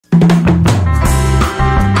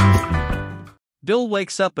Bill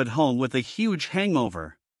wakes up at home with a huge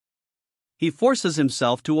hangover. He forces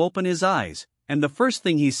himself to open his eyes, and the first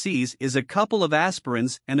thing he sees is a couple of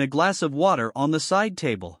aspirins and a glass of water on the side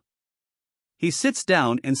table. He sits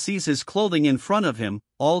down and sees his clothing in front of him,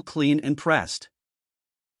 all clean and pressed.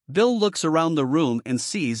 Bill looks around the room and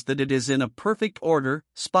sees that it is in a perfect order,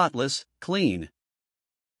 spotless, clean.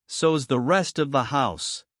 So's the rest of the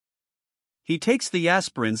house. He takes the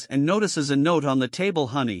aspirins and notices a note on the table.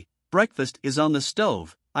 Honey, breakfast is on the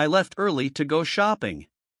stove. I left early to go shopping.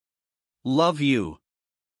 Love you.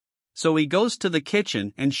 So he goes to the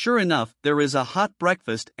kitchen and sure enough there is a hot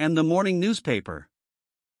breakfast and the morning newspaper.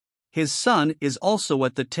 His son is also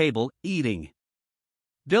at the table, eating.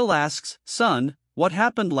 Bill asks, "Son, what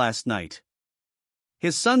happened last night?"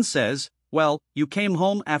 His son says, "Well, you came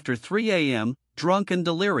home after 3 a.m., drunk and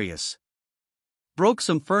delirious. Broke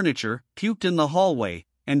some furniture, puked in the hallway,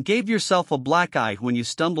 and gave yourself a black eye when you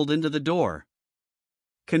stumbled into the door."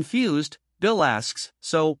 Confused, Bill asks,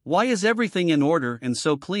 "So, why is everything in order and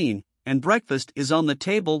so clean, and breakfast is on the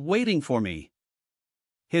table waiting for me?"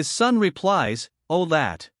 His son replies, "Oh,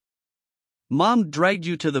 that. Mom dragged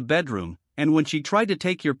you to the bedroom, and when she tried to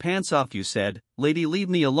take your pants off you said, 'Lady, leave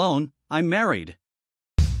me alone, I'm married.'"